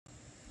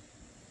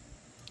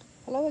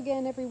Hello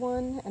again,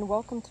 everyone, and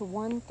welcome to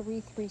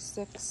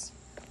 1336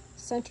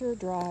 Center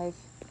Drive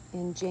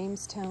in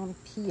Jamestown,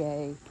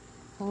 PA,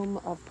 home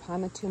of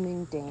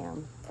Pymatuning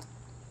Dam.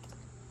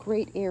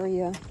 Great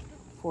area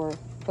for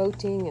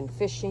boating and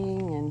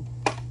fishing and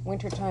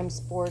wintertime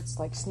sports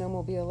like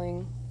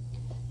snowmobiling.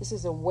 This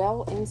is a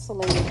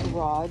well-insulated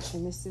garage,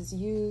 and this is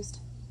used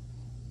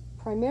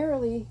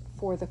primarily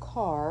for the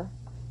car,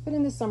 but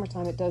in the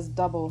summertime it does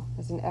double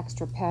as an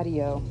extra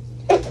patio.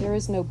 There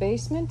is no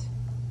basement,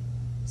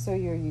 so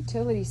your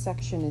utility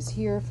section is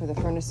here for the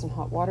furnace and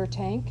hot water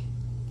tank.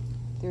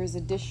 There is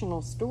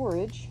additional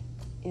storage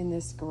in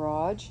this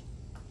garage,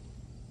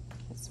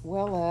 as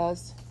well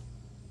as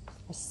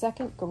a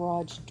second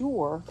garage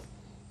door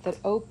that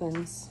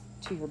opens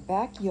to your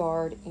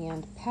backyard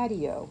and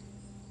patio.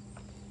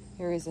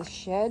 There is a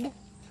shed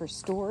for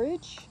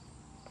storage,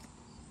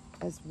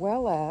 as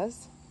well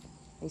as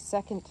a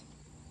second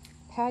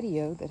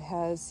patio that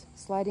has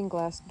sliding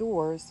glass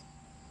doors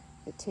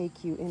that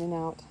take you in and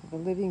out of the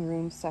living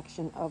room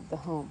section of the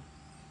home.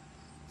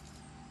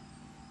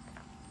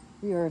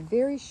 We are a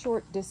very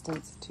short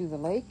distance to the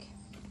lake.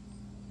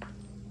 You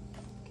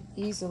can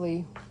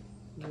easily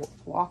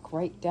walk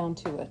right down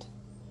to it.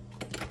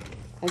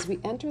 As we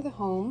enter the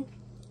home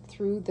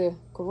through the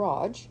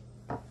garage,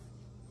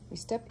 we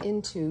step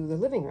into the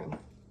living room.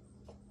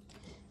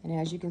 And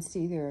as you can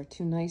see, there are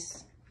two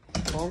nice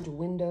large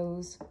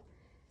windows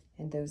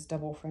and those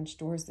double French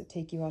doors that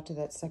take you out to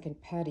that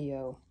second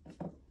patio.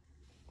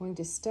 I'm going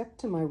to step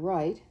to my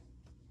right,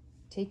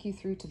 take you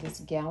through to this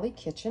galley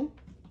kitchen.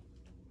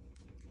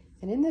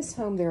 And in this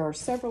home, there are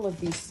several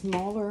of these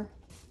smaller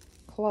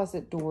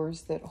closet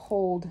doors that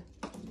hold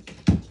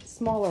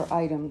smaller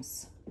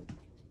items.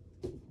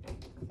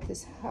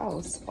 This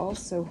house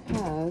also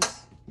has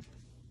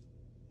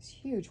this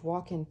huge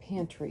walk-in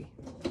pantry.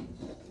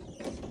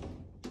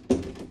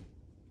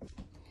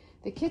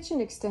 The kitchen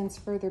extends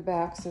further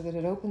back so that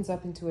it opens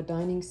up into a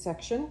dining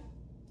section.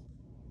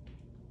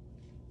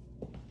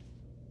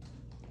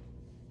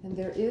 And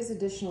there is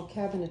additional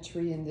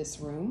cabinetry in this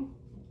room.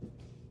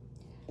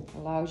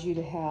 Allows you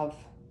to have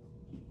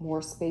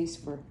more space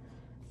for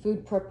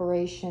food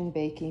preparation,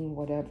 baking,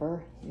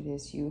 whatever it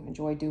is you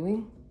enjoy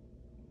doing.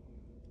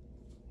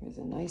 There's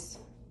a nice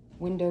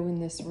window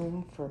in this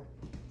room for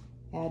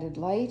added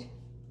light.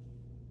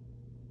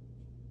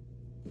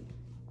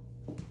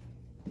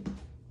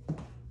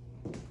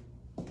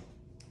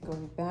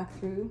 Going back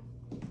through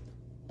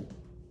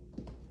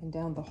and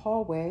down the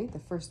hallway, the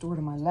first door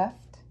to my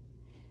left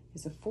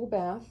is a full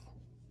bath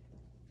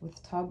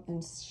with tub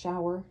and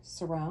shower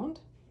surround.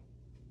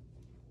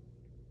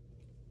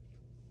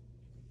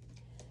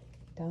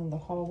 Down the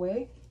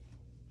hallway,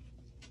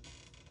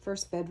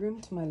 first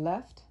bedroom to my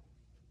left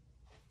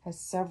has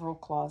several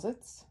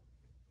closets.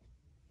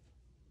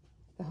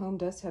 The home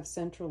does have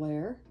central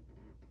air.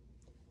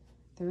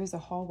 There is a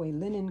hallway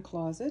linen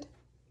closet.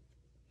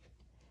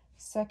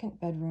 Second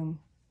bedroom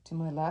to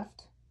my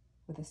left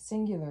with a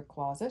singular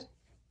closet.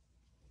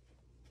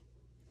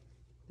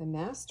 The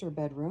master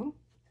bedroom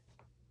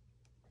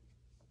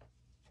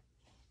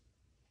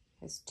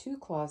has two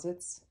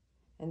closets,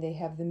 and they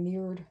have the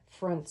mirrored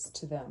fronts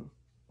to them.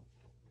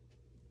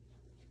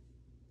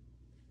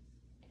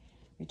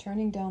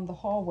 Returning down the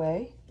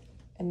hallway,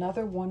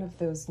 another one of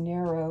those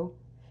narrow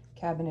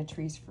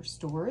cabinetries for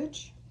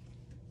storage.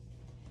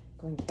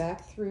 Going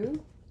back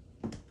through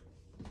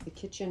the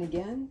kitchen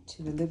again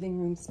to the living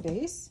room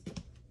space.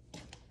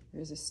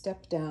 There's a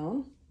step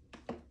down,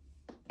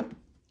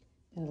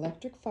 an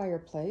electric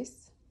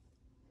fireplace.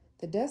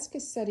 The desk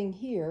is setting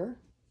here.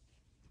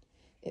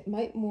 It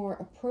might more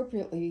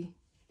appropriately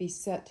be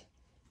set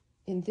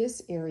in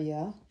this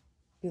area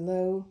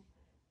below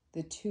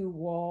the two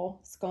wall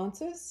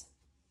sconces.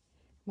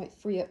 Might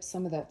free up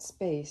some of that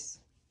space.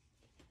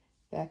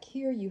 Back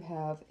here you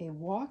have a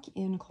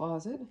walk-in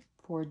closet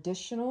for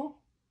additional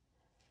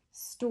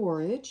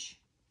storage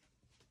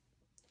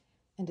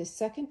and a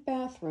second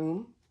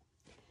bathroom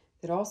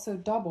that also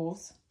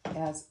doubles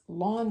as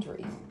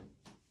laundry.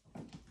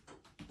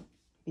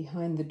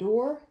 Behind the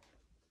door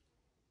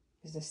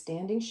is a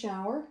standing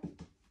shower,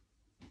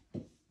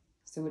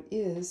 so it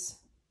is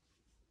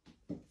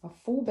a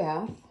full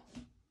bath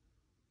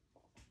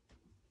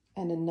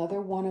and another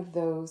one of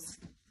those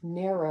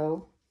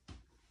narrow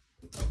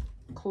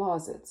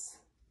closets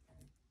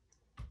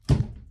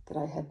that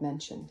I had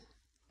mentioned.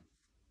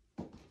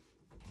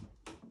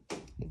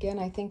 Again,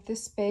 I think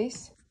this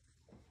space,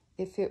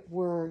 if it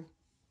were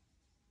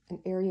an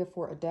area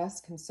for a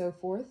desk and so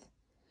forth,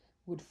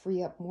 would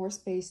free up more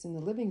space in the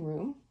living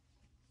room,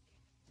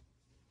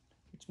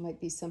 which might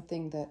be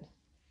something that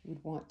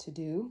you'd want to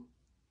do.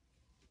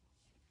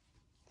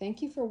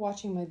 Thank you for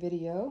watching my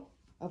video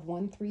of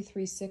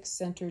 1336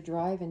 Center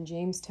Drive in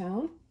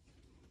Jamestown,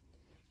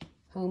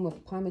 home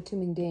of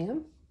Pymatuning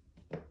Dam.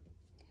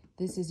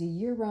 This is a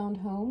year-round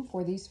home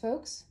for these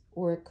folks,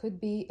 or it could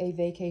be a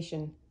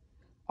vacation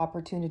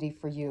opportunity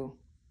for you.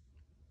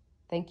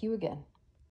 Thank you again.